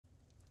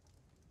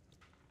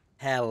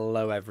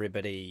Hello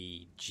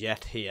everybody,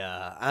 Jet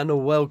here,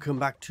 and welcome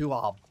back to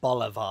our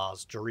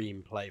BOLIVAR'S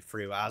dream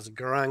playthrough as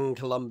Gran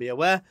Colombia,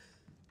 where,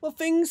 well,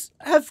 things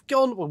have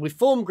gone, well, we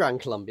formed Gran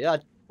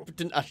Colombia. I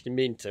didn't actually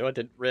mean to. I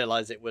didn't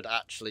realise it would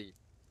actually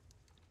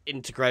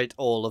integrate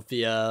all of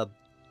the,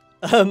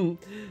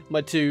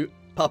 my two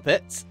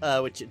puppets,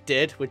 which it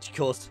did, which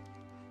caused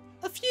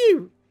a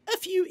few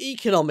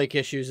economic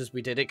issues as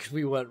we did it, because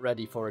we weren't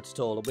ready for it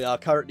at all, and we are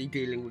currently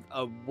dealing with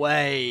a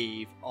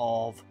wave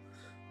of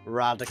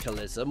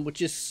radicalism,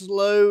 which is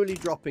slowly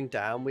dropping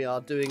down. We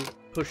are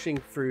pushing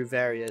through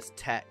various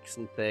texts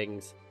and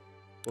things,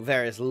 or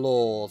various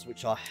laws,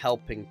 which are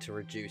helping to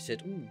reduce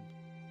it. Ooh.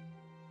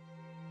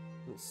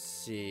 Let's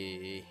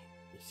see.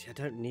 I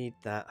don't need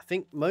that. I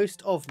think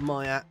most of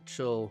my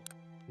actual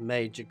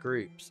major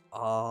groups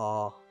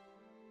are...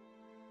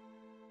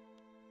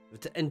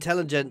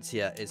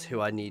 Intelligentsia is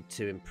who I need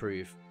to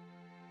improve.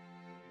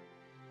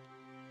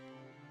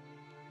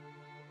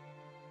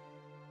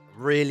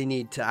 Really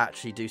need to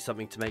actually do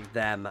something to make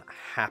them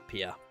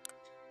happier.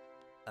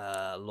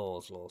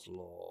 Laws.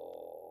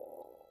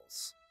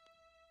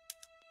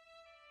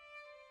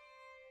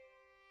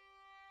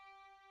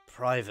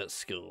 Private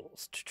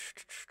schools.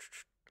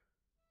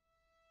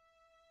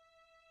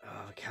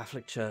 Oh, the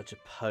Catholic Church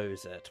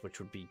oppose it, which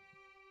would be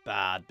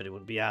bad, but it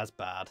wouldn't be as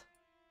bad.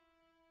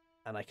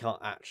 And I can't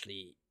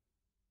actually...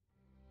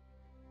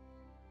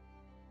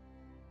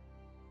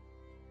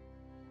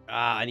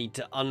 I need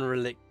to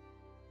undo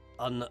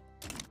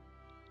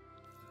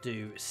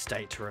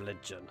state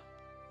religion.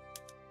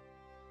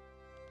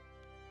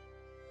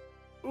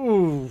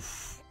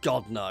 Oof,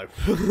 God no.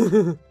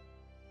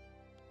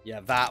 Yeah,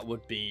 that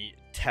would be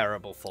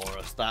terrible for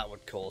us. That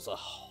would cause a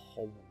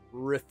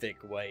horrific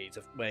wave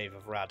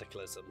of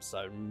radicalism,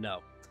 so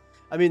no.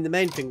 I mean, the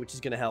main thing which is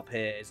going to help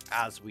here is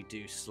as we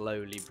do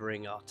slowly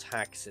bring our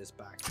taxes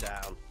back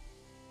down.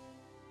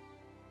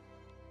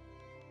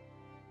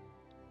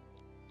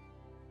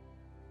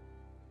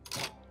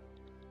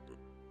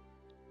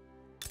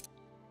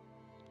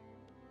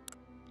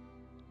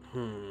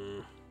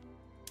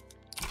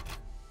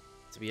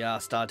 So we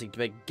are starting to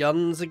make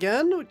guns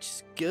again, which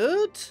is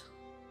good.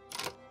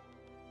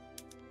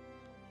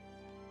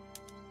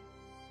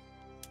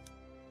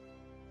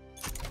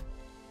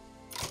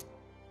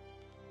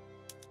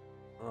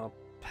 Our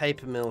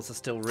paper mills are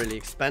still really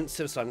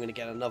expensive, so I'm going to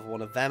get another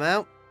one of them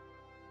out.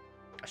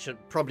 I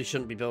probably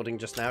shouldn't be building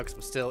just now because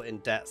we're still in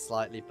debt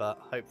slightly, but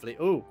hopefully...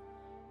 Ooh!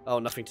 Oh,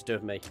 nothing to do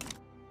with me.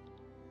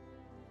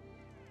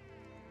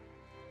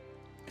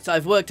 So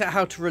I've worked out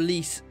how to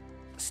release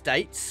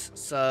states,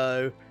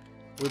 so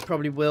we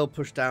probably will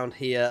push down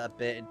here a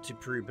bit into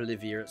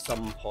Peru-Bolivia at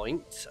some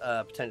point,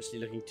 potentially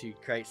looking to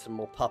create some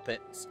more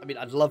puppets. I mean,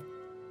 I'd love,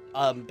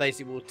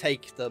 basically we'll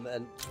take them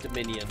and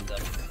dominion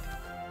them.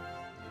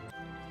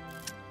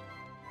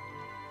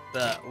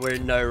 But we're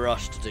in no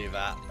rush to do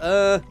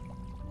that.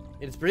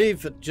 It's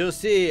brief,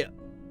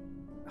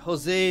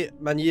 Jose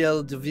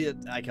Manuel de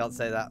I can't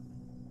say that.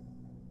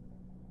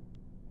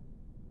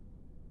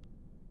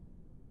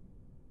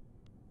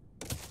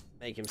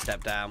 Make him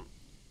step down.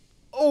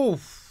 Oh!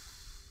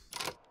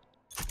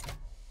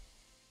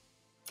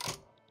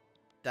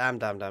 Damn.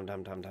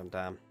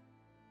 Potentially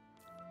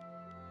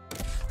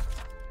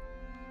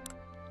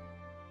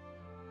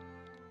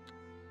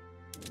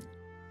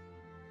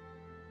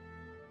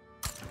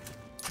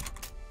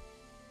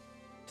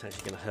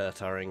going to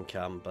hurt our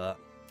income, but...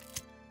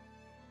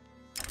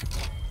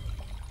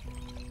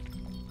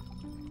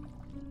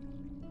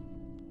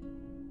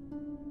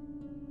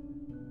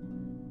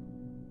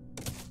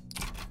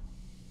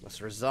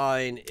 Let's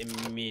resign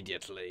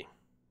immediately.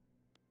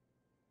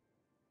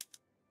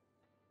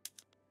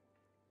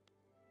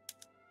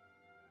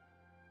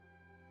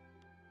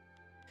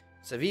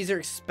 So these are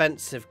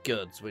expensive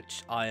goods,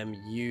 which I am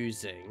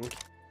using,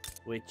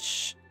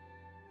 which...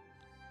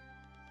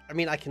 I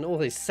mean, I can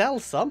always sell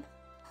some.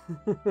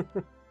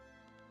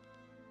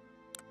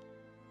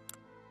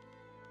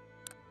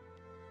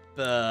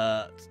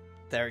 But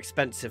they're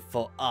expensive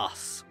for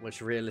us,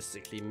 which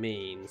realistically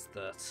means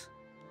that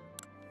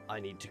I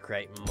need to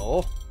create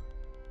more.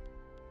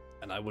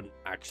 And I wouldn't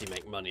actually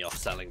make money off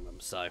selling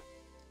them, so...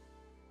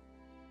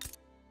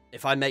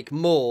 If I make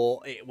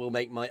more, it will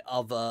make my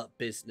other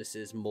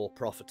businesses more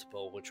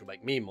profitable, which will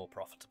make me more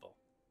profitable.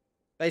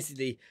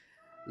 Basically,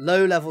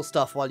 low-level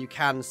stuff, while you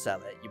can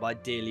sell it, you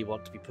ideally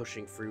want to be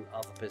pushing through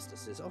other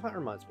businesses. Oh, that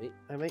reminds me.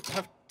 I may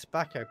have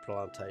tobacco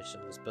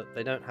plantations, but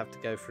they don't have to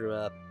go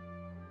through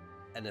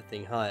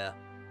anything higher.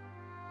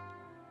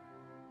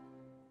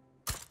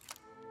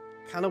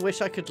 Kind of wish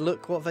I could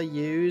look what they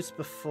use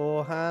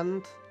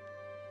beforehand.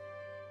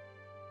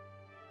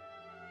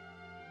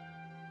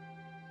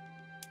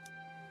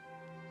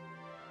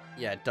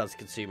 Yeah, it does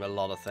consume a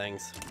lot of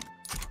things.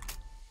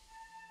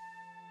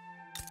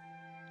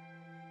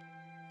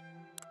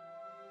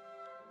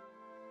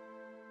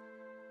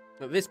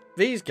 But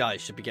these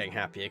guys should be getting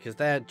happier because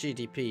their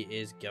GDP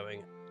is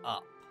going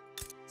up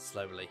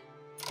slowly.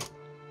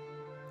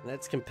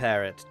 Let's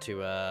compare it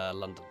to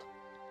London.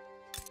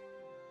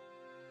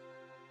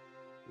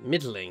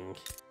 Middling.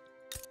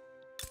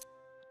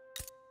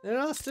 There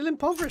are still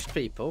impoverished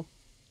people.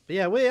 But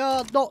yeah, we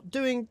are not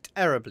doing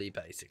terribly,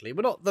 basically.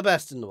 We're not the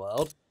best in the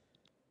world.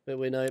 But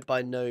we're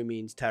by no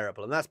means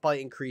terrible. And that's by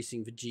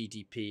increasing the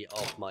GDP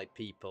of my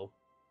people.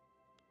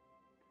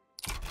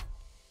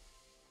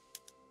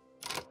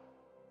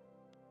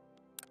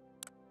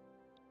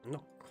 I'm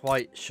not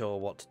quite sure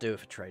what to do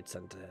with a trade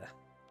centre here.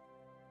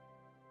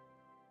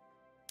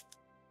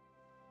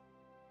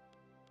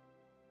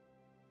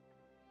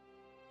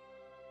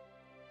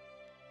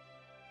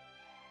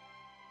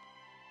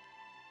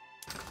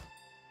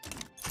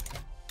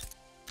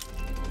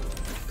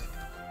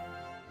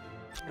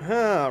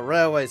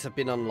 Railways have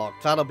been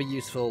unlocked. That'll be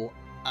useful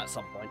at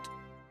some point.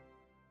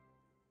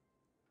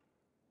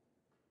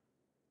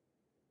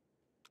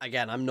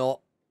 Again, I'm not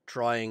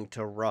trying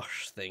to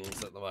rush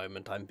things at the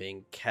moment. I'm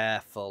being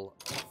careful,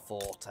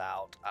 thought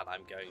out, and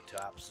I'm going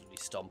to absolutely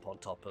stomp on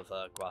top of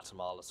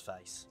Guatemala's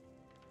face.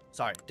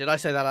 Sorry, did I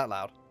say that out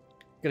loud?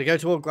 I'm going to go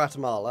toward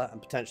Guatemala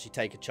and potentially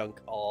take a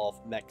chunk of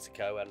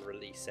Mexico and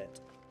release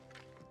it.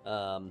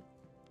 Because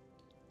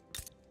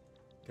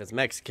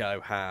Mexico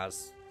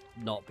has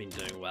not been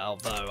doing well,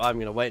 though I'm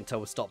going to wait until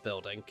we stop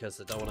building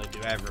because I don't want to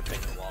do everything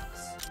at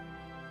once.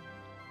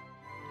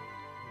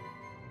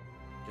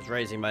 Because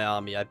raising my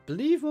army, I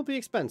believe, will be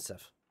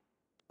expensive.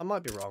 I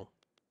might be wrong.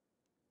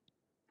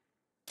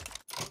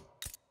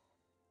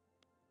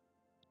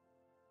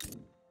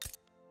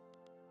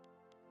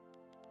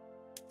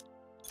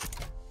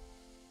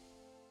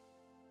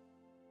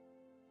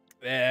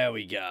 There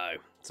we go.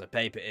 So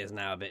paper is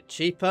now a bit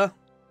cheaper.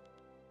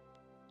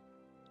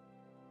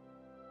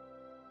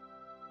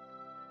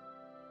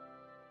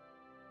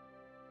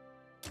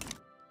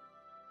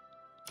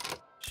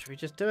 Should we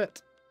just do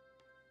it?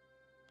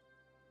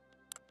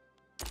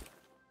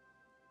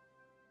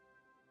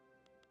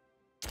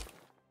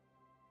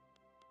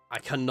 I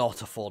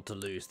cannot afford to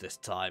lose this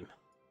time.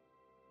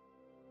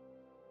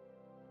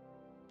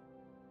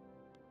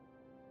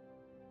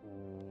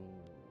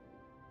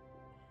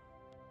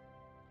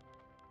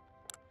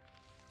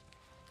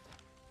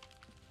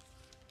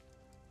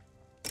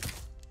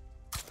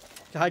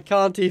 I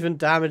can't even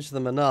damage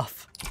them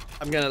enough.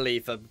 I'm going to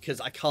leave them because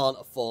I can't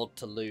afford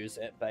to lose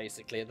it,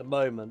 basically. At the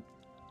moment,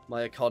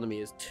 my economy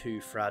is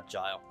too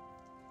fragile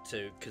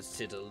to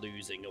consider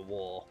losing a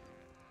war.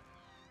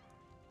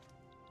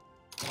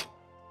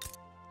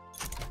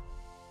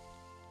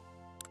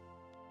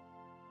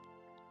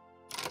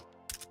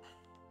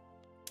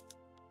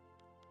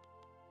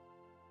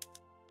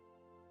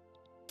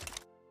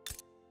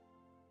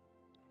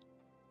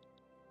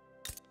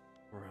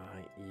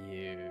 Right,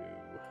 you.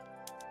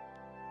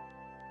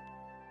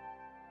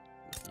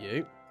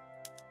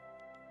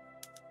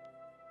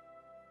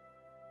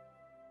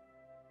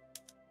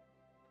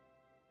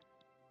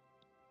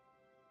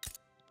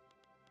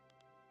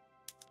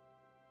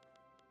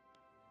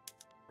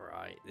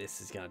 Right, this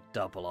is going to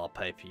double our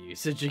paper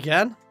usage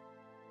again.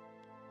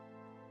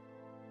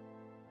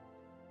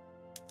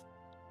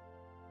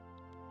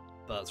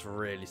 But it's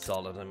really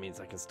solid. That means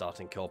I can start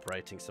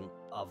incorporating some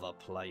other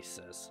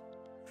places.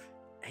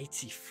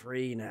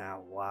 83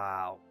 now,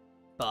 wow.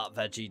 But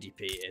their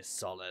GDP is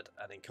solid,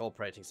 and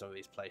incorporating some of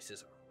these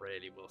places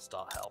really will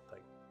start helping.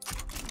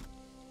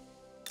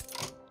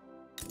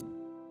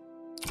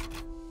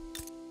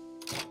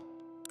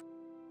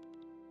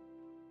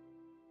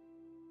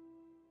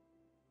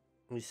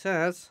 He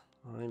says,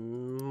 I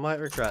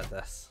might regret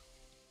this.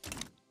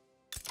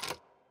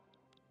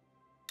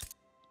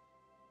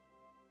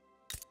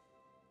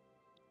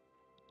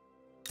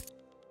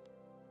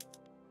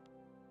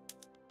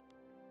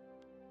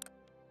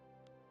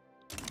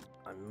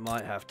 I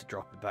might have to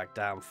drop it back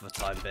down for the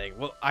time being.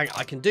 Well, I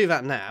can do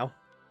that now,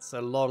 so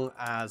long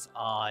as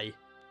I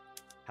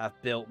have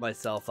built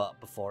myself up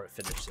before it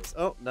finishes.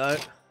 Oh, no.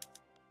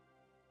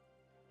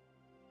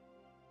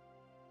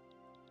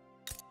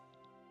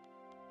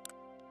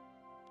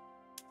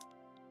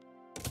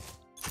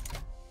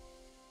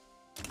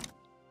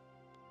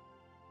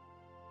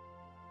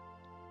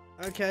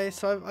 Okay,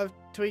 so I've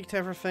tweaked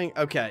everything.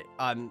 Okay,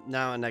 I'm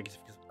now a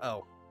negative.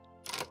 Oh.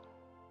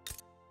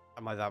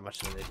 Am I that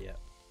much of an idiot?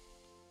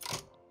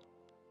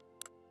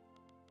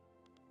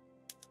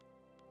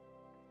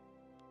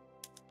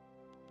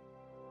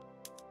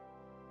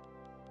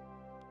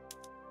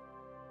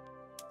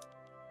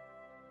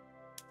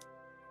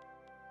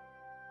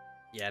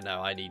 Yeah,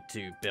 no, I need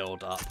to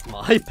build up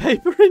my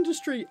paper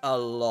industry a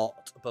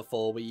lot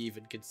before we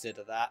even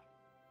consider that.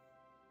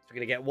 So we're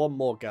going to get one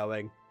more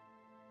going,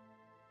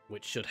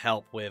 which should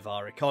help with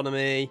our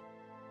economy.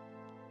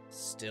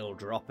 Still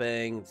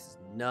dropping. This is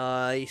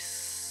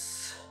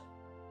nice.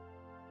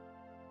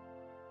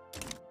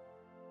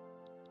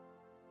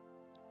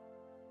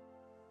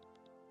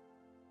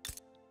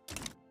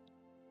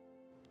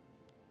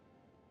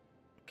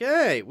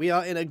 Okay, we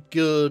are in a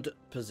good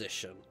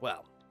position.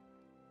 Well,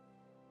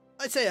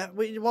 I'd say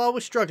while we're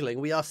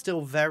struggling, we are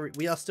still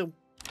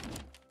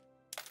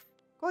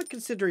quite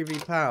considerably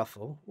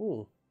powerful.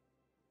 Ooh.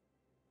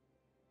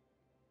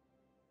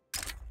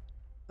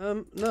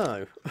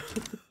 No.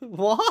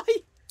 Why?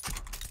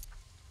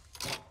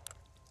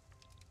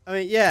 I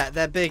mean, yeah,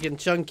 they're big and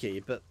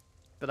chunky, but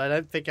I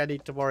don't think I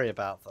need to worry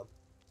about them.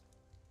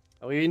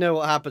 I mean, you know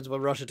what happens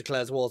when Russia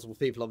declares wars with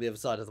people on the other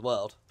side of the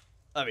world.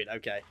 I mean,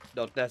 okay,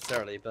 not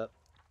necessarily, but...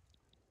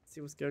 Let's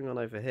see what's going on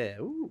over here.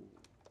 Ooh.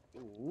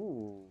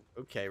 Ooh.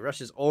 Okay,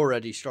 Russia's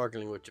already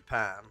struggling with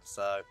Japan,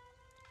 so...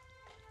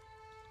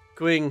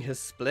 Qing has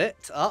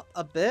split up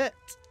a bit.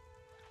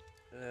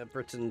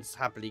 Britain's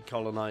happily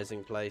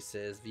colonising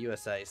places. The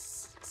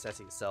USA's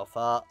setting itself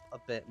up a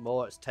bit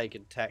more. It's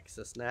taken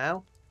Texas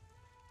now.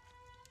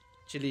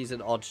 Chile's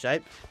in odd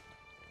shape.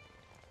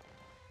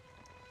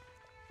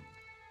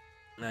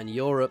 And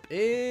Europe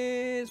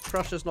is...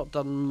 Prussia's not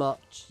done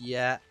much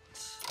yet.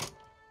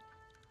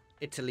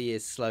 Italy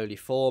is slowly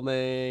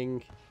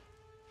forming.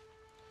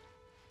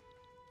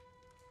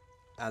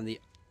 And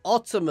the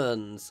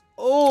Ottomans...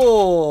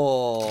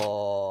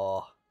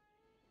 Oh!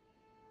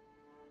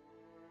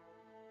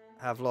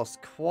 Have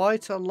lost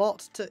quite a lot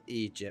to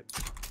Egypt.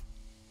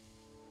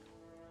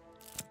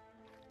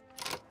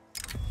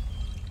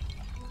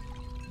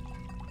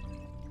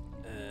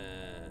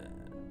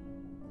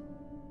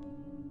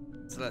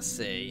 So let's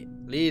see.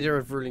 Leader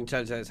of ruling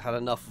territories had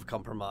enough of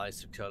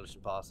compromise with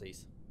coalition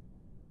parties.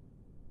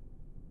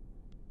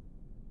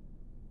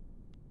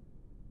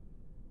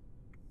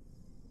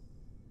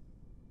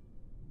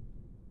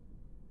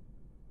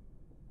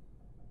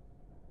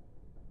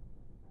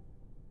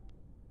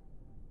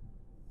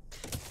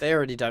 They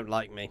already don't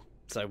like me,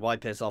 so why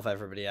piss off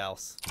everybody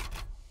else?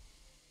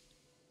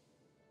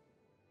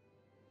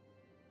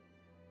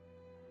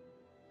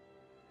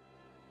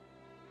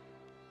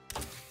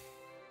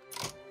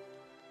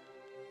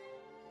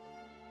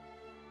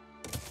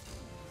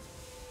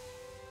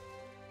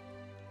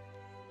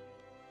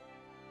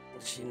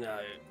 You know,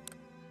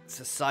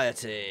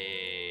 society.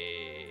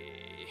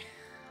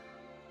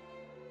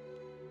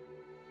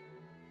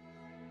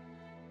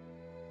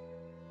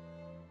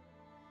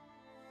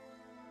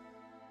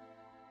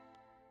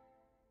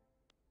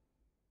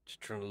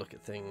 Just trying to look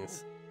at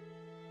things.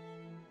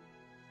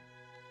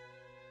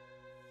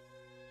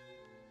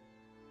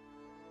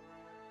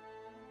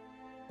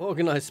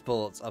 Organised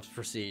sports, up to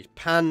proceed.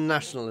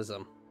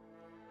 Pan-nationalism.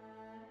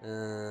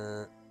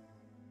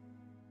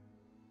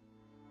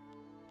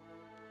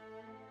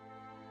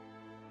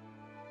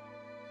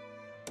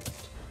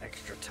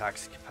 Extra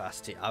tax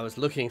capacity. I was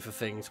looking for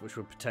things which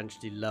would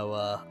potentially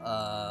lower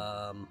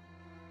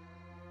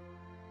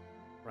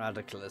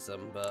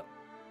radicalism, but...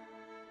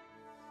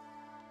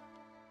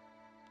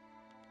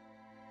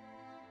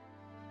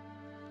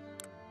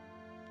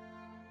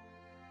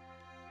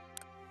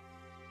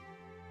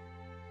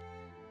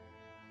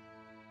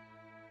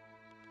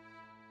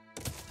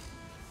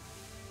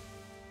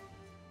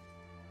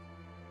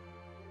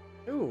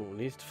 Ooh,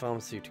 leads to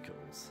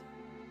pharmaceuticals.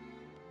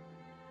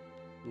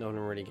 No one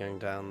really going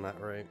down that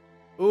route.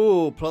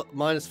 Ooh,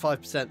 minus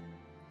 5%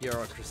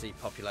 bureaucracy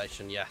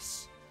population,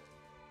 yes.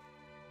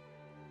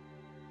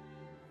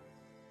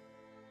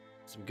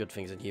 Some good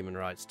things in human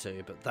rights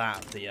too, but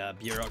the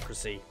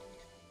bureaucracy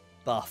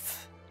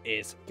buff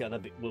is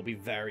will be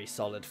very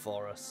solid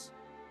for us.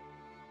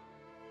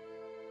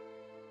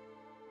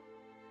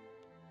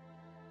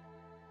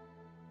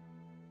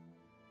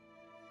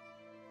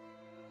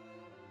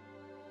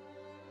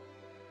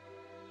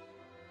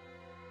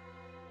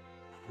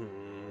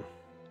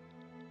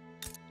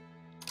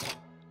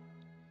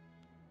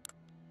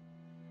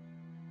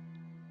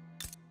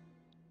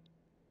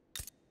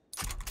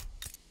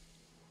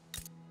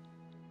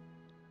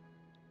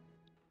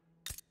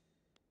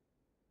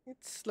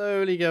 It's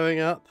slowly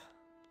going up.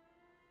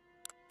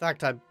 In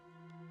fact, I'm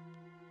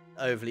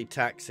overly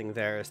taxing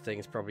various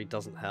things probably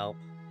doesn't help.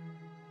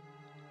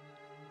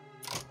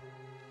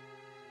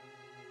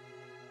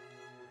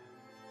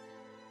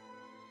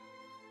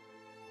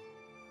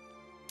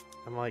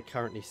 Am I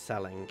currently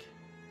selling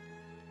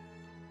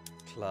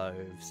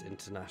cloves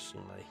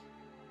internationally?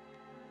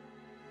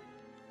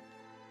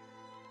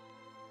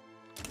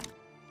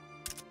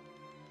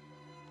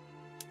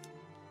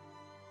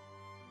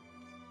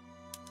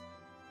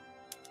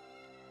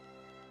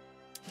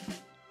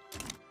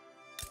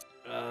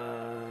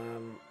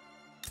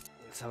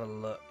 Let's have a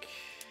look.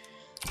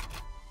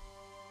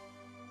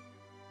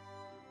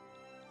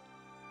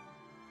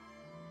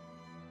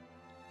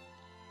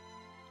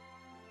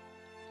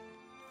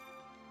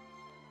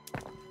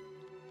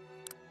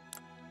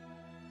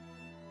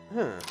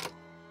 Huh.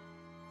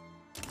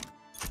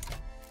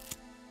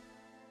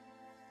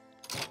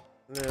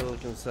 A little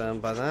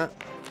concerned by that.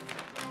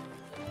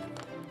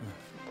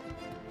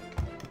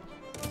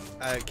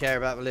 I don't care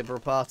about the Liberal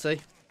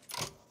Party.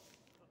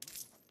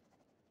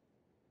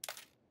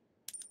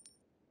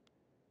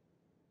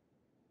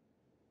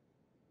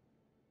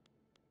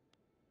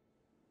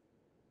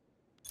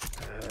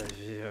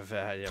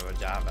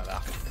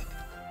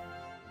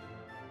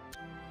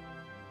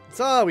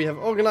 So we have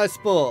organised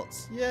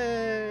sports.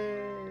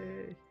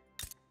 Yay!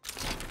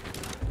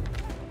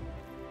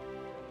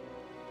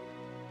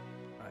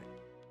 Right.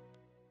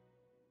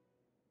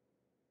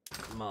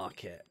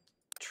 market.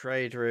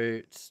 Trade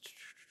routes.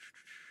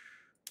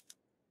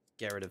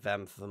 Get rid of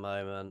them for the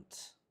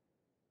moment.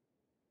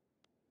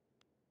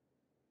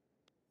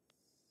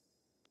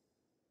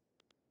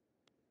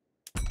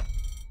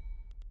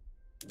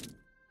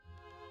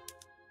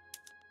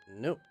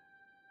 Nope.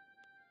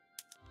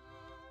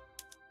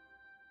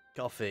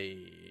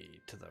 Coffee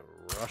to the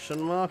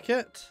Russian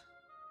market.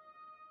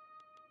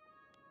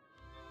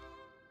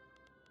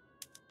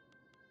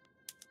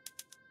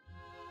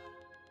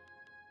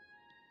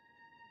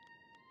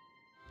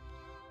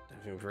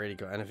 Don't think we've really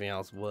got anything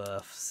else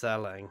worth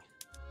selling.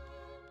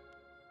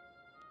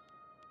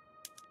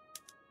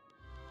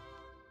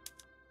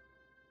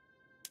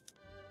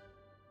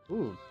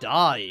 Ooh,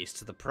 dyes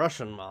to the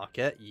Prussian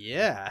market.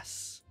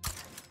 Yes.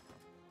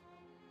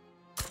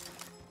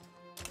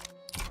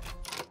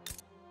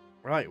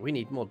 Right, we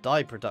need more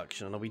dye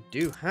production, and we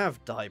do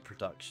have dye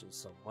production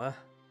somewhere.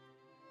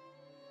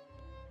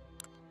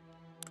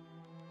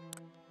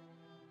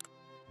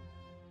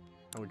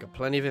 And we've got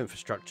plenty of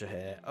infrastructure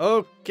here.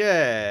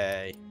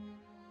 Okay.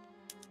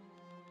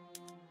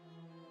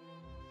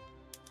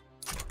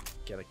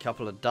 Get a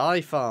couple of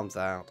dye farms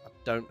out. I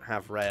don't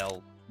have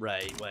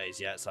railways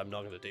yet, so I'm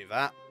not going to do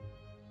that.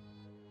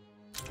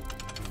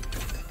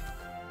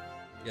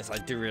 Yes, I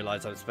do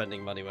realise I'm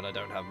spending money when I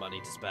don't have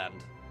money to spend.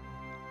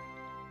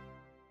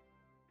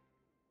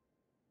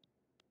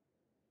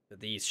 But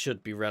these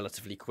should be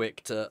relatively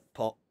quick to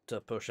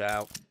push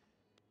out.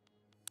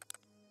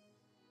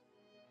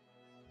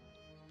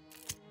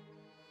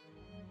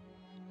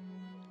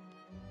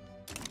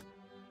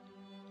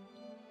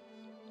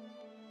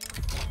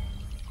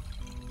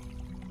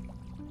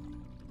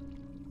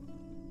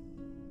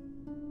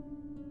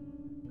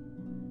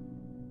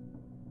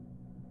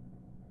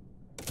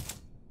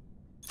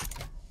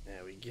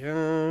 There we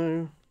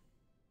go.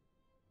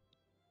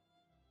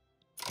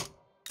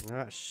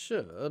 That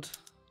should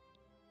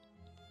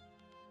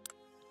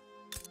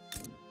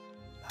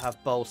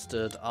have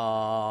bolstered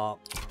our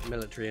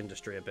military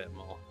industry a bit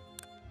more.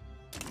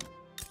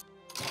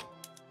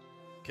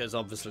 Because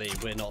obviously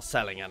we're not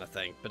selling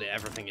anything, but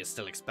everything is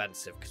still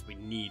expensive because we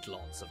need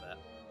lots of it.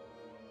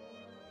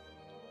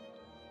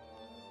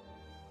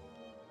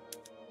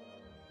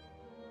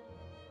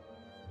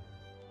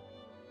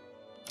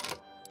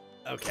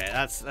 Okay,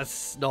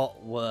 that's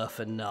not worth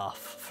enough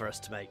for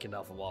us to make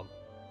another one.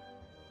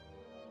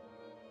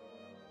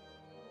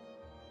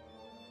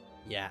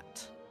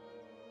 Yet.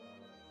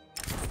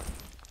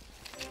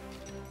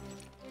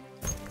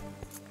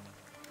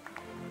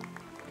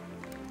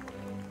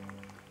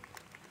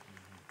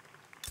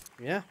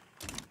 Yeah.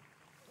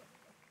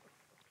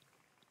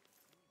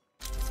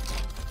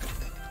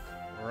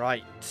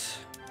 Right.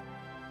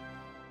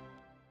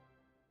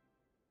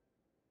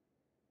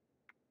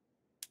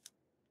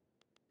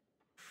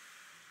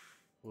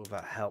 Will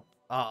that help?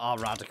 Our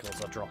radicals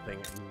are dropping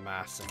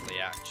massively,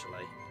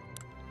 actually.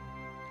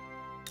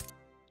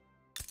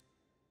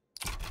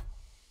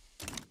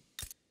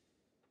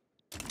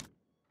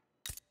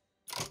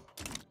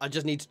 I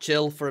just need to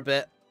chill for a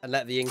bit and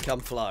let the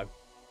income flow.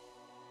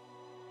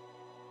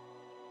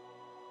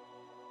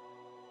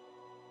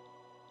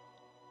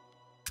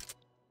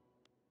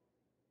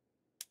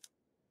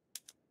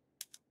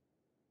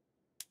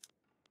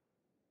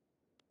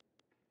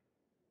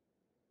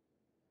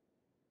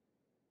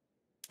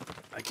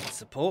 I can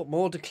support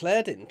more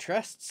declared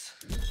interests.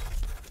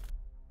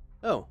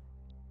 Oh.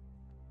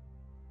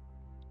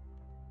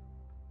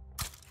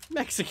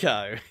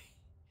 Mexico.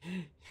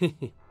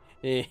 I'm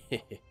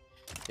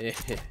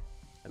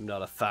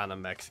not a fan of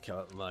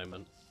Mexico at the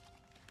moment.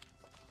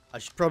 I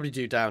should probably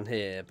do down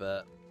here,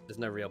 but there's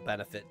no real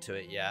benefit to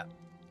it yet.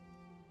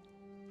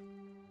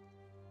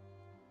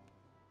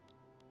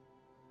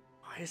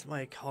 Why is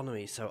my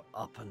economy so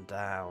up and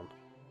down?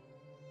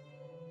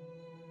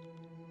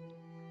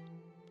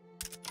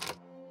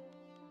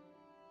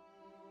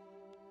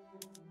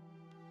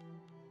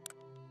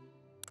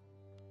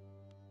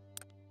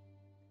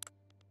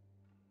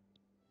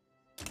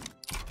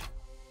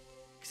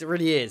 It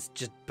really is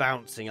just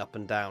bouncing up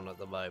and down at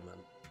the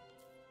moment.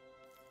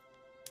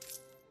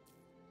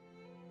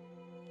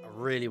 I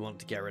really want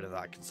to get rid of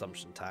that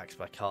consumption tax,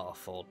 but I can't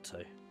afford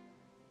to.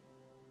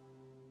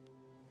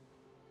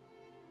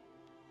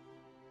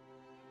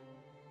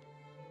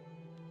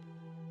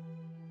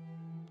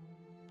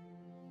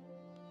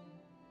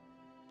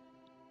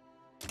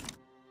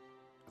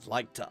 I'd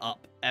like to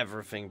up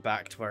everything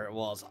back to where it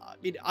was. I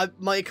mean,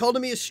 my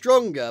economy is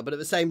stronger, but at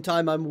the same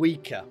time I'm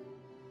weaker.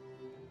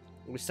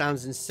 Which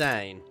sounds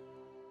insane.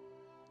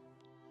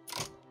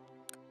 I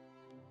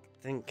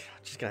think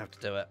I'm just going to have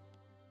to do it.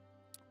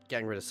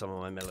 Getting rid of some of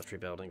my military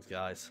buildings,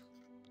 guys.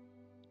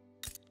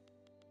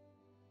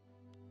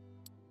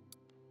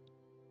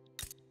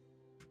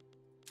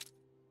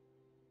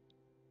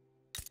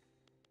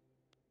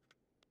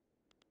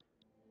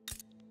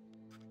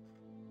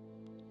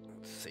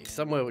 Let's see,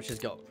 somewhere which has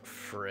got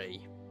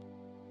 3.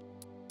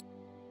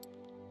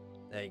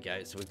 There you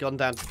go. So we've gone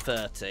down to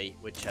 30,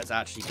 which has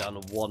actually done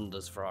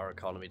wonders for our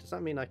economy. Does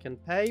that mean I can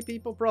pay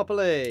people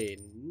properly?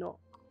 Not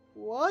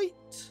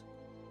quite.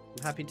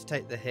 I'm happy to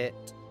take the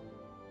hit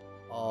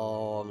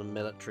on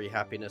military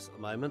happiness at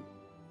the moment.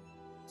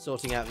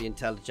 Sorting out the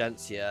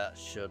intelligentsia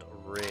should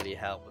really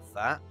help with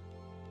that.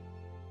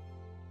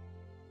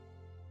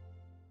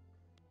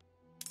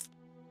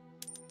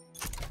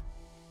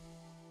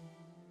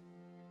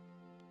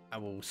 I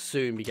will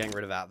soon be getting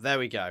rid of that. There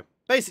we go.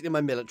 Basically,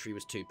 my military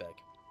was too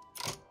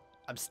big.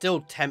 I'm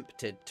still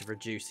tempted to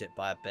reduce it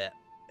by a bit,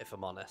 if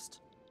I'm honest.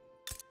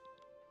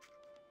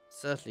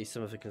 Certainly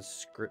some of the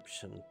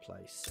conscription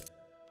places,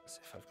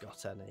 if I've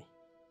got any.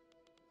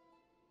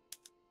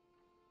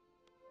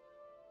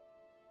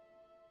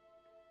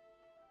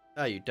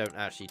 Oh, you don't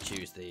actually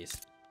choose these.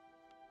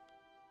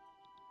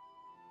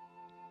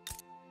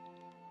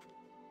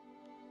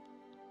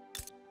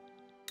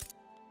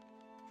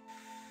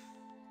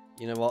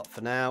 You know what, for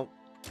now,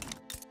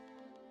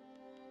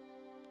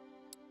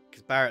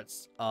 because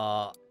Barracks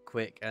are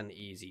quick and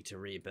easy to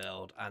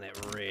rebuild, and it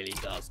really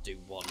does do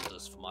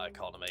wonders for my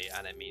economy,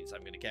 and it means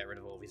I'm going to get rid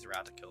of all these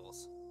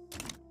radicals.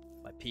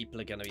 My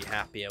people are going to be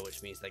happier,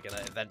 which means they're going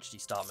to eventually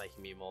start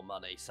making me more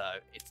money, so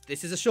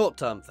this is a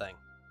short-term thing.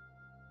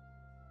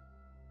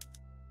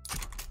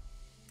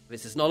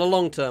 This is not a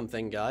long-term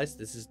thing, guys.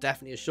 This is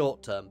definitely a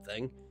short-term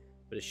thing,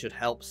 but it should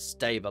help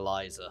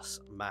stabilize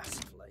us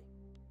massively.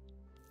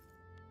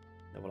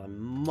 Now, what I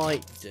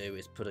might do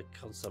is put a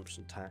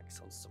consumption tax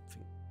on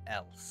something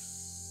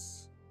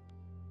else.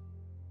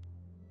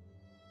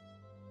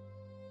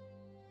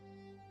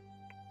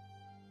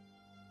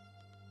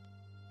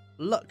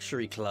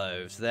 Luxury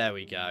clothes. There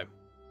we go.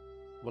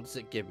 What does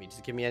it give me? Does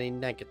it give me any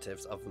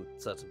negatives other than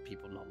certain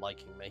people not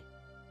liking me?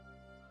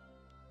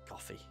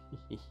 Coffee.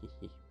 So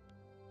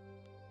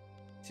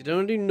you don't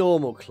want to do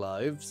normal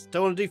clothes.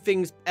 Don't want to do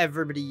things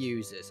everybody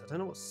uses. I don't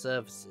know what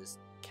services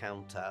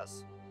count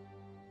as.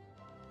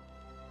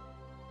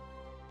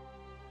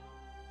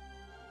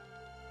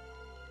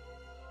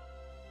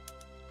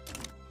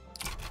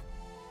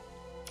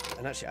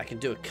 And actually, I can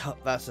do a cut.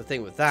 That's the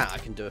thing with that. I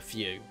can do a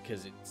few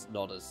because it's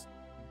not as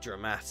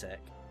dramatic.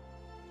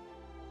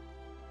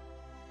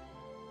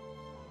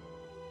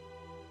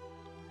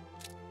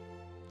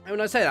 And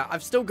when I say that,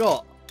 I've still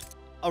got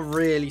a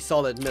really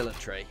solid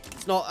military.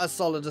 It's not as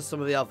solid as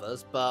some of the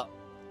others, but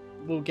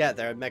we'll get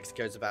there. And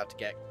Mexico's about to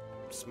get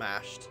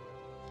smashed.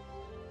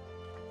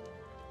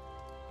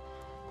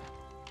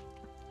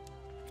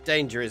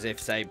 Danger is if,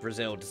 say,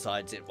 Brazil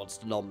decides it wants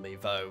to nom me,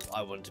 though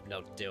I wouldn't have been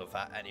able to deal with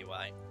that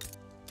anyway.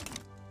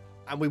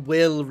 And we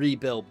will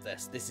rebuild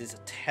this. This is a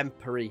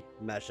temporary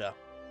measure.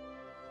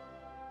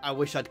 I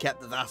wish I'd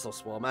kept the vassal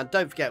swarm. And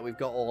don't forget, we've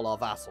got all our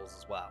vassals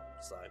as well.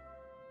 So,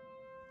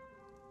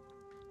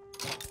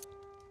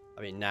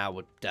 I mean, now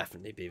would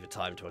definitely be the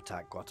time to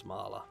attack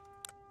Guatemala.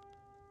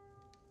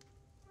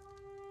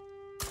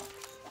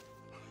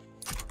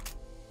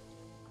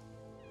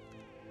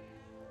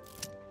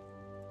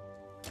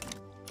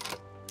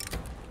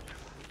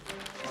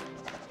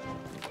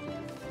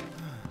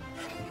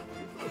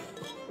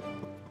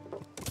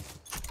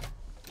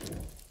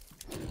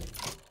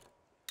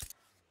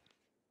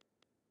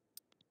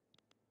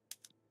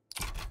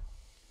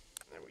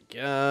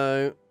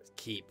 Go. Let's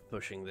keep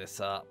pushing this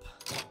up.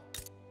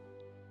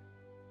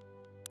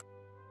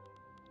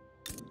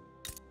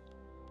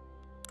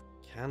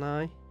 Can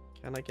I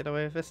get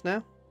away with this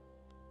now?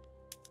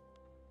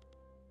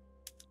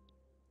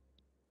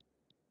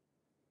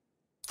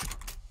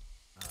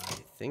 I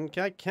think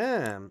I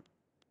can.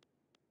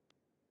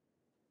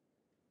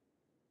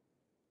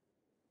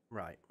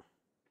 Right.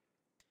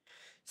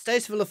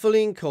 States are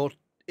fully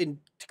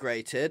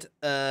integrated.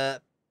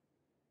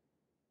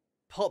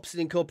 Pops in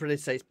incorporated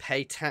states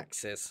pay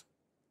taxes.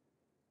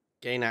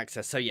 Gain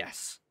access. So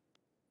yes.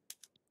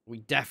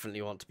 We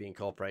definitely want to be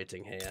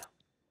incorporating here.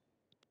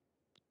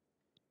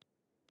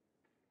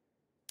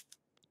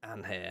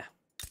 And here.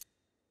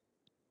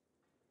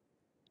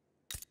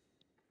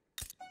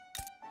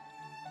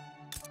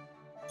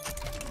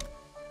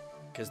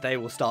 Because they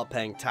will start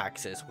paying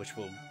taxes, which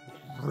will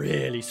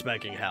really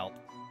smacking help.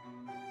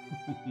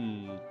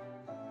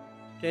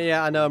 Okay,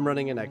 yeah, I know I'm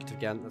running a negative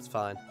again. That's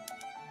fine.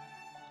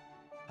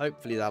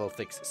 Hopefully that'll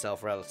fix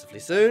itself relatively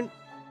soon.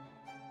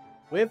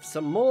 With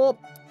some more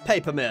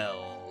paper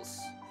mills.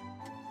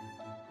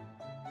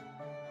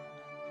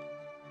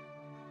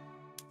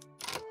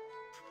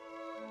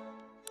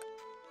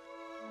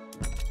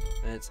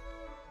 Let's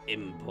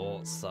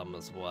import some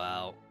as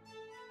well.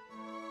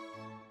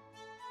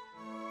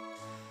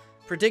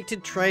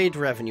 Predicted trade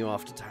revenue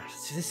after tax.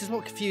 See, this is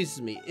what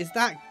confuses me. Is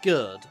that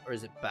good or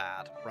is it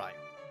bad? Right.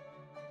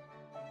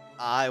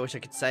 I wish I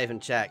could save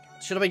and check.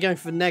 Should I be going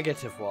for the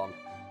negative one?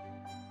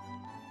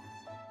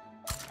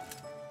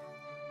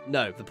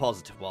 No, the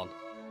positive one.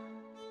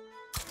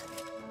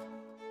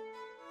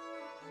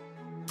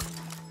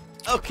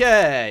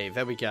 Okay,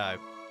 there we go.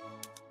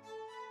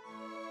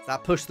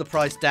 That pushed the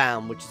price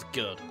down, which is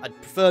good. I'd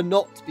prefer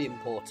not to be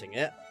importing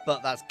it,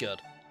 but that's good.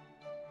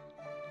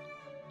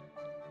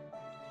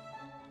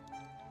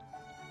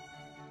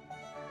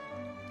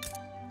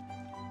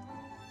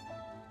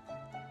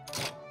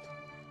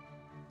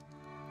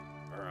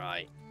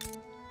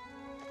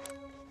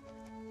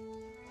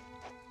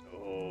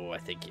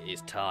 think it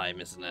is time,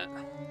 isn't it?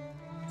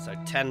 So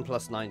 10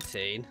 plus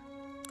 19.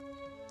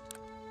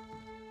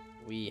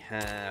 We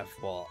have,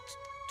 what,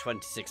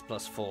 26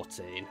 plus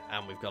 14,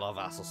 and we've got our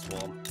vassal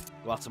swarm.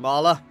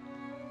 Guatemala,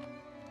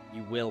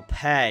 you will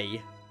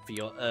pay for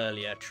your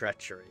earlier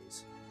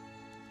treacheries.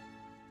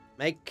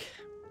 Make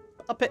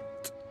a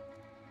pit.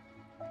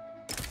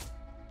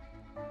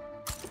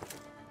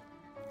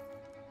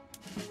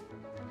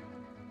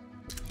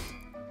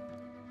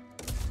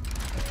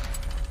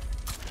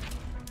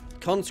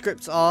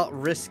 Conscripts are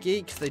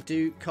risky because they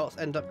do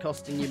end up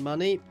costing you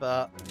money,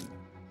 but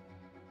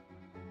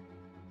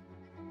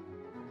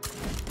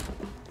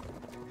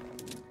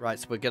right,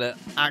 so we're gonna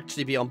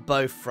actually be on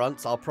both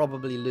fronts. I'll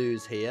probably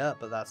lose here,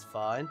 but that's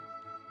fine.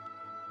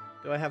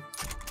 Do I have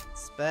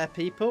spare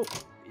people?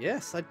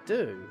 Yes, I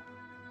do.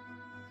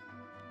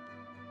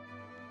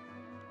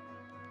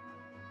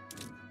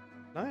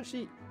 No,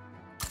 actually.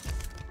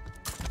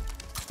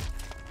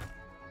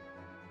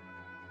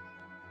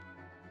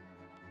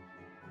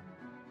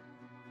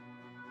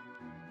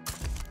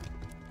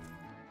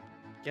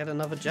 Get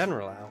another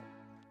general out.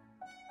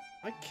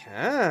 I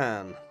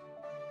can.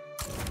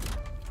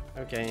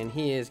 Okay, and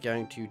he is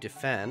going to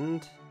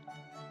defend.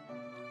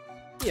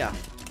 Yeah.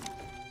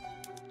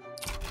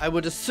 I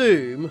would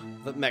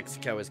assume that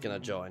Mexico is going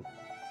to join.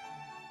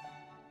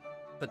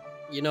 But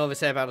you know what they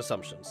say about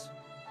assumptions.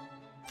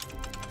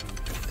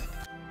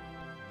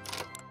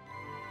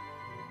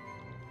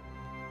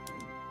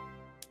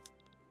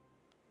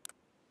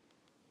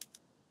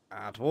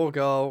 Add war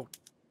goal.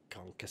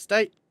 Conquer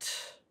state.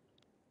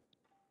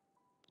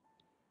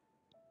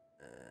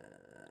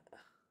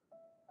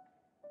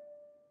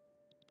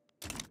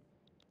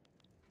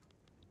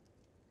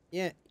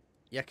 Yeah,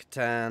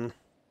 Yucatan.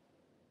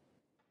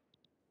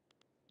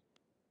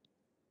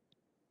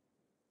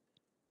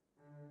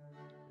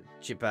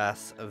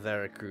 Chiapas,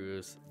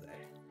 Veracruz.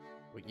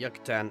 There.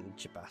 Yucatan and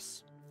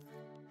Chiapas.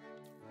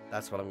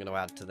 That's what I'm going to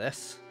add to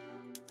this.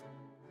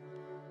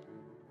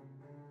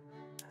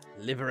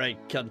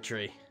 Liberate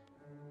country.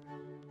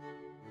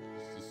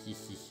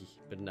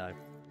 But no.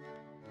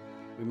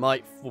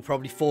 We'll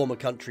probably form a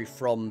country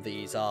from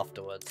these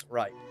afterwards.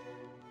 Right.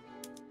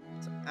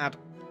 So add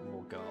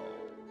more gold.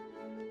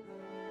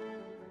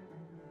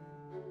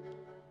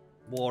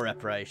 War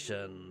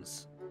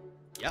reparations.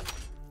 Yep.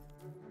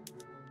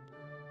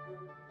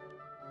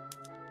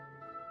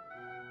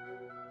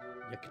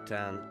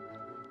 Yucatan.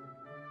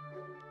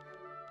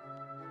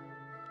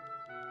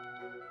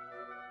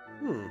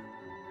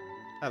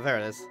 Oh, there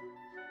it is.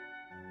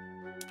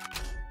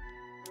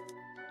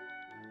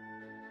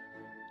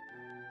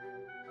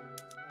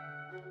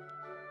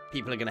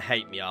 People are going to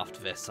hate me after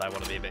this, so I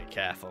want to be a bit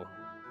careful.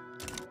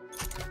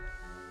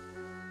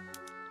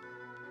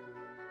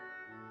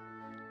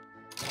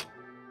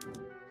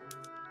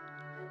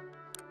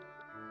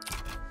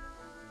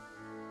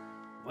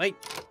 Wait.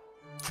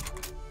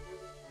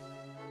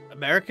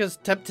 America's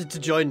tempted to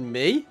join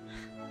me?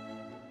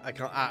 I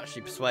can't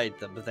actually persuade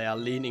them, but they are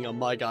leaning on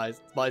my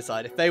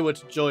side. If they were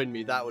to join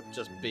me, that would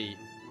just be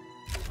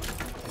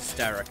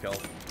hysterical.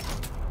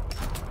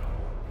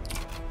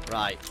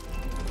 Right.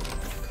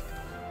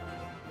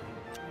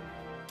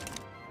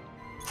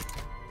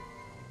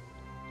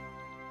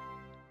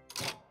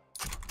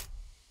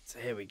 So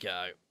here we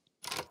go.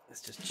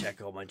 Let's just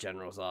check all my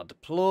generals are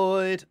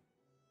deployed.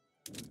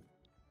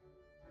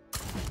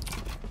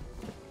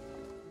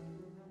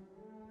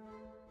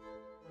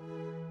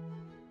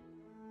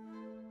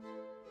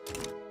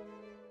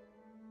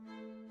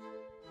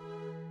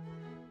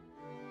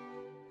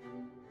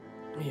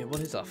 Yeah,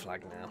 what is our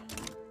flag now?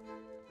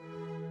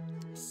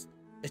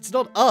 It's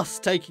not us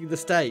taking the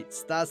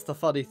states. That's the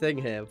funny thing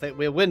here.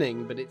 We're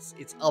winning, but it's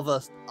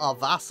our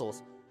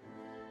vassals.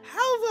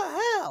 How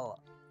the hell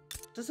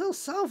does El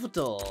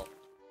Salvador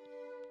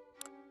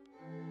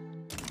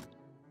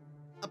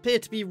appear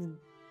to be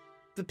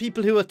the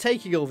people who are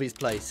taking all these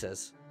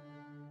places?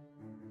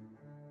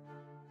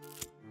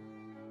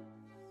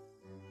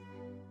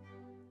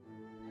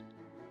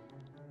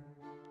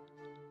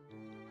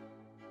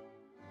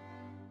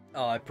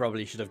 Oh, I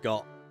probably should have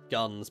got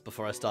guns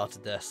before I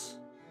started this.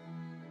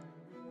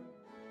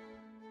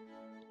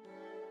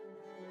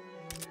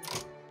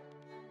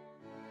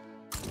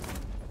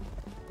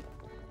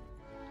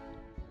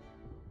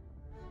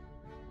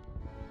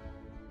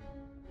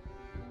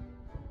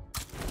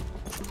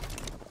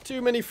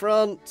 Too many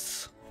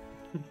fronts.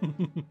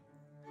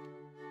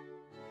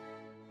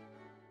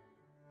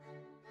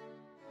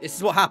 This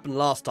is what happened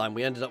last time.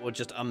 We ended up with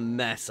just a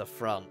mess of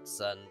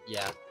fronts, and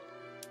yeah.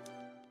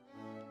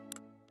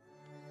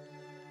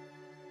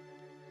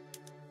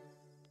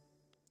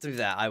 To be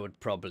fair, I would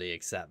probably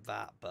accept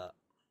that, but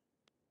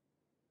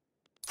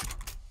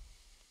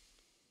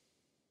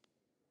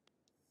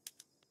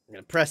I'm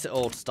going to press it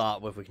all to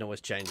start with. We can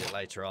always change it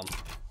later on.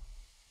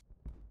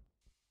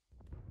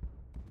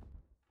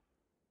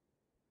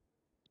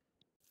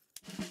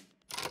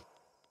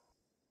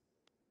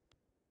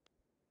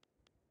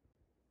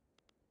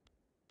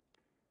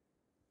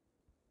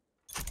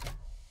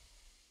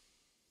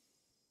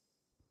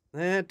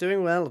 They're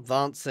doing well,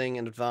 advancing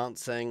and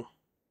advancing.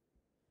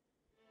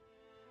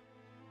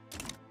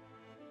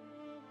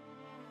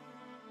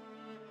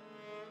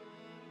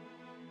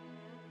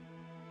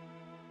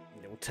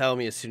 It will tell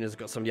me as soon as I've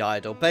got somebody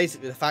idle.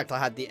 Basically, the fact I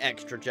had the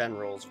extra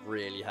generals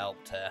really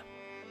helped here.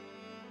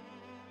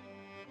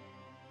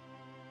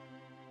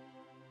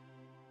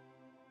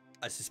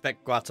 I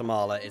suspect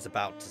Guatemala is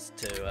about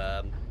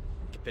to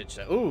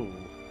capitulate. Ooh.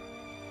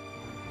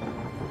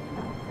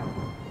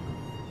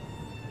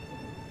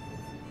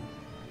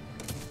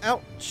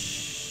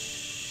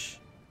 Ouch.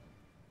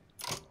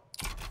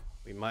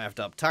 We might have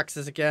to up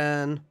taxes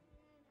again.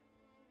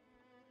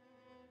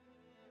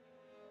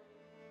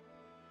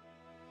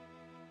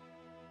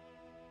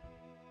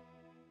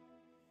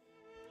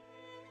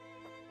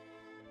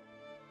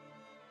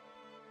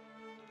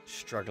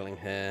 Struggling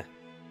here.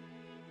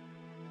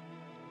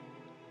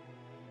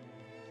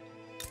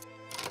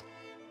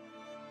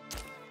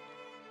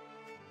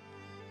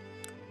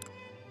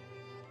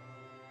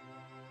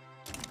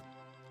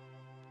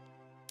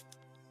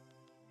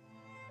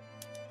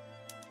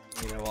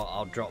 You know what?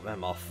 I'll drop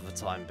them off for the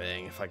time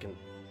being if I can.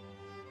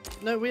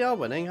 No, we are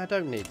winning. I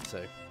don't need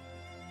to.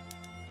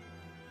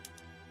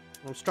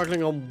 I'm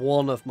struggling on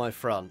one of my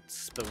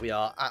fronts, but we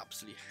are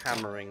absolutely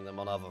hammering them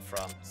on other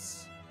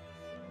fronts.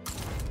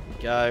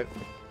 Go.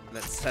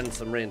 Let's send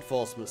some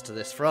reinforcements to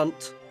this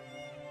front.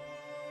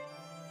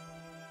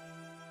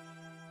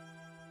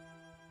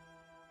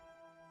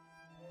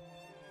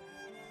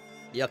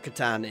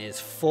 Yucatan is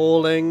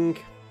falling.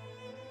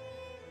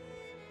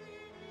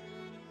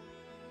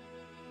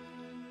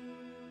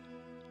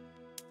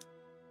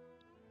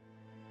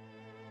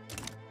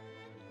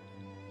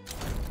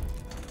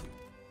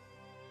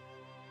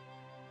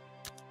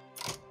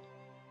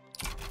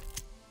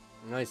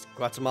 Nice.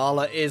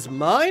 Guatemala is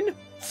mine,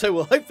 so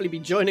we'll hopefully be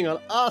joining on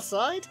our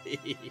side.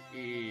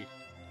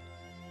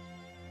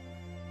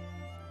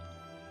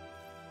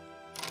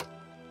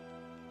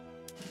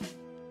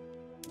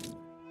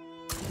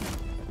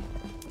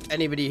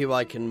 Anybody who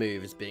I can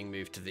move is being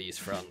moved to these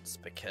fronts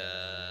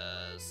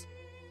because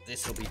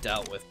this will be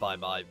dealt with by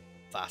my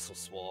vassal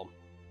swarm.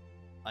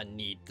 I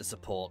need the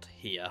support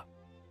here.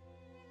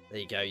 There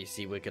you go. You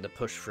see, we're going to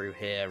push through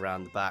here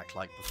around the back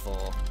like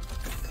before.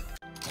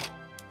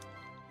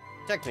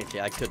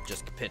 Technically, I could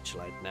just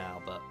capitulate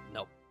now, but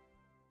nope.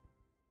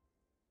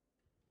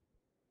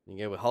 You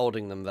go, we're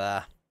holding them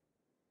there.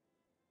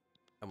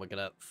 And we're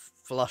going to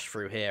flush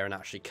through here and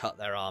actually cut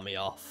their army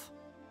off.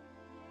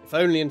 If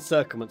only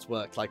encirclements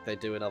worked like they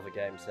do in other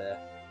games here.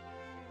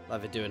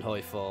 Like they do in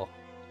Hoi 4.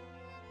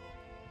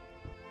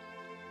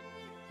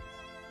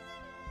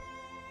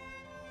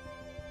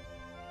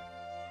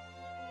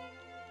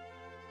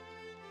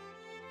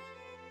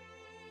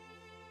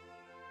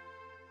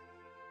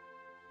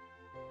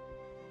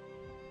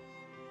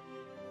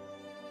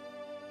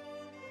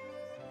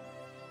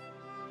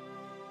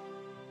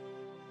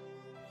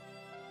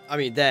 I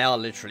mean, they are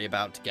literally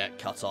about to get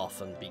cut off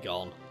and be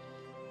gone.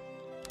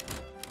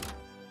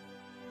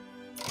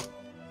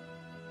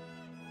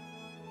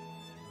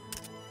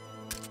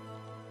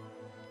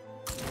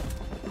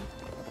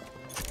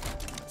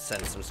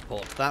 Send some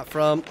support to that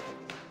front.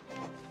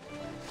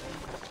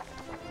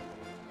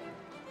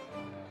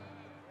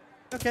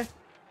 Okay.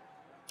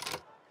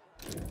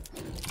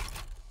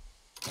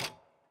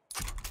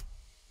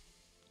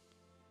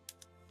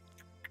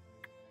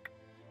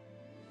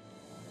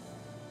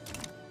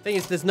 Thing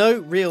is, there's no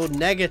real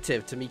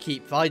negative to me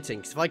keep fighting,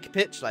 because if I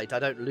capitulate, I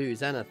don't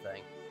lose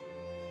anything.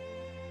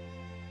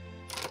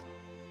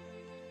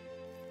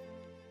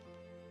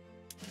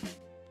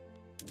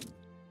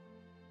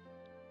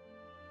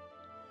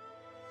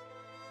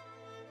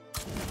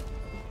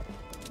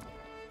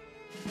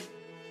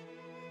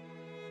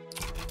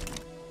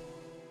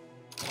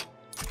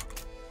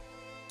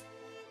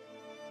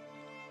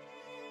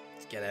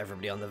 Let's get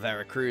everybody on the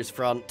Veracruz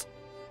front.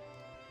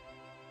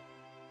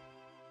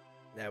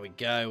 There we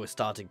go, we're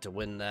starting to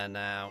win there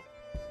now.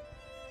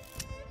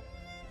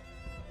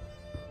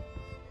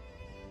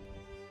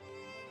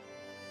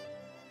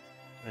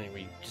 I think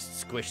we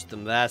just squished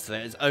them there, so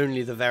it is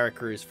only the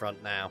Veracruz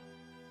front now.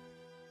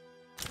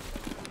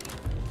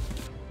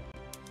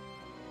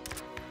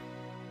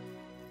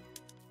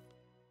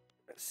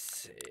 Let's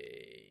see.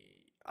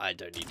 I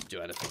don't need to do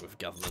anything with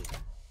government.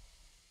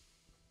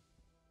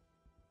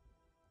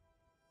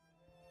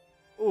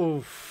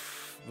 Oof.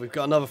 We've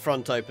got another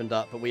front opened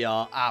up, but we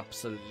are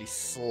absolutely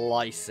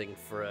slicing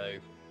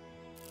through.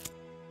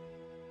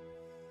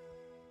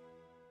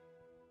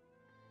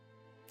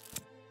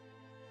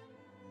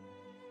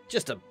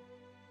 Just a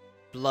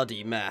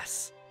bloody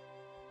mess.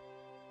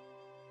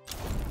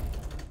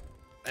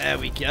 There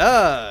we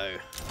go.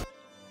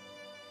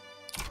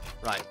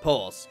 Right,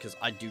 pause, because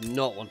I do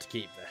not want to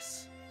keep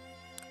this.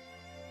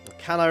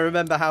 Can I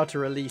remember how to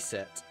release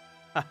it?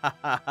 Ha ha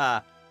ha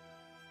ha.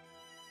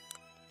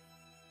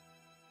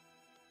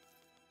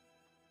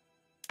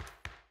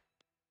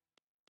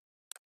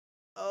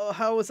 Oh,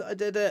 how was it I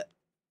did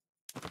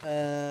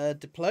it?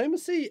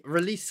 Diplomacy?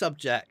 Release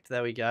subject.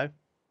 There we go.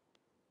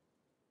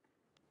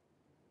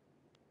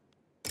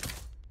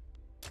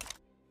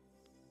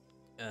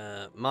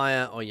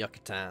 Maya or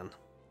Yucatan?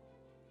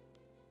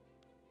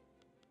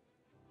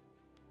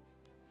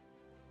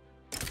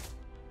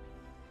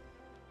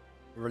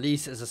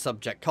 Release as a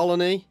subject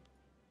colony.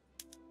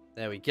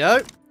 There we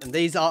go. And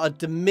these are a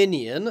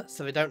dominion,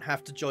 so they don't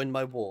have to join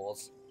my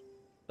wars.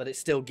 But it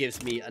still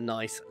gives me a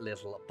nice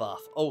little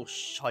buff. Oh,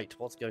 shite.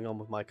 What's going on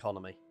with my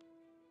economy?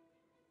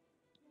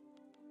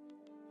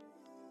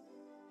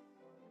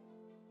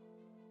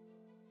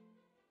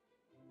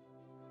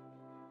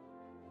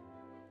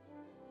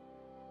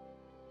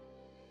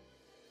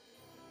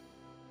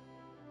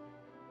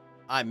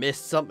 I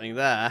missed something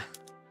there.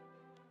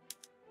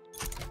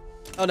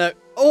 Oh, no.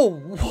 Oh,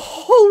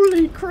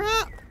 holy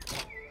crap.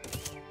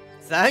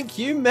 Thank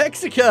you,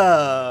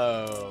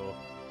 Mexico.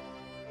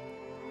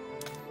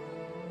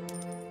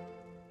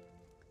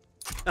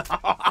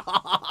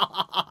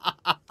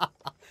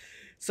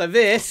 So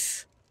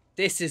this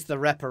is the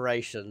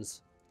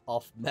reparations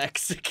of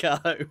Mexico.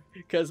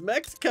 Because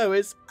Mexico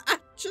is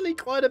actually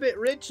quite a bit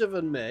richer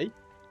than me.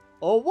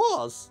 Or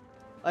was.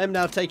 I am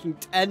now taking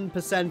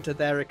 10% of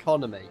their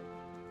economy.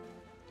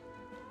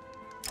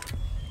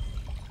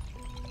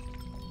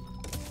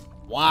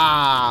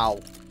 Wow.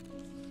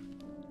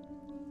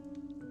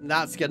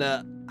 That's going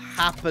to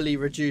happily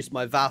reduce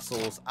my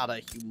vassals at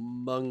a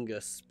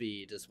humongous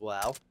speed as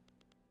well.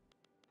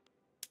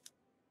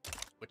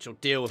 Which will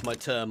deal with my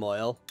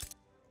turmoil.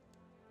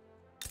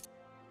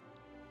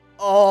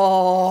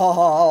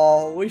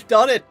 Oh, we've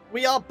done it.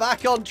 We are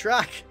back on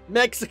track.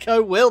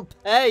 Mexico will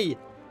pay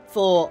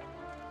for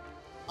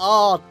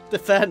our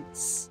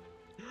defense.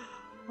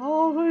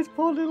 Oh, those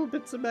poor little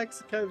bits of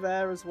Mexico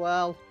there as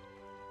well.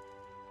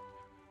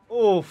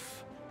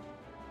 Oof.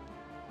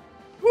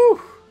 Whew.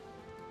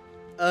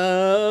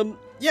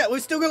 Yeah,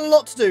 we've still got a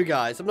lot to do,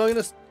 guys. I'm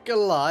not gonna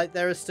lie.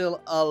 There is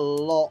still a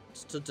lot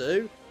to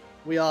do.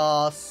 We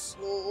are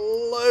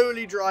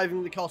slowly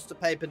driving the cost of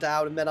paper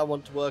down, and then I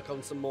want to work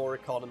on some more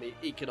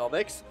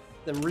economics.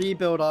 Then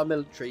rebuild our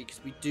military,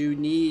 because we do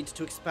need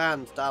to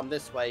expand down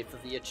this way for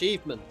the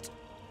achievement.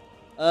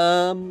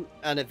 And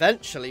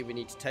eventually we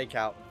need to take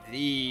out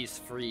these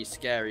three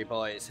scary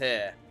boys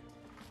here.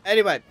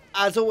 Anyway,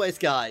 as always,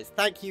 guys,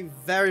 thank you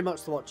very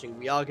much for watching.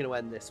 We are going to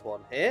end this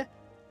one here,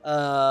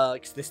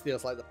 because this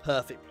feels like the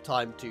perfect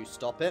time to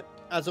stop it.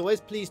 As always,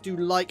 please do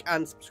like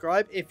and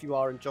subscribe if you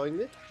are enjoying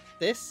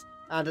this.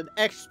 And an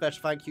extra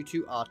special thank you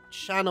to our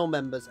channel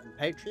members and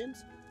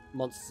Patreons: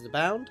 Monsters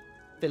Abound,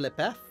 Philip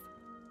F,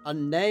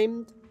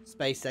 Unnamed,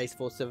 Space Ace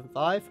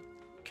 475,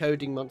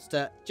 Coding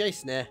Monster,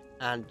 Jason Eyre,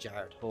 and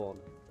Jared Horn.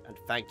 And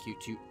thank you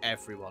to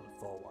everyone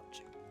for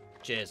watching.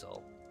 Cheers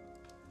all.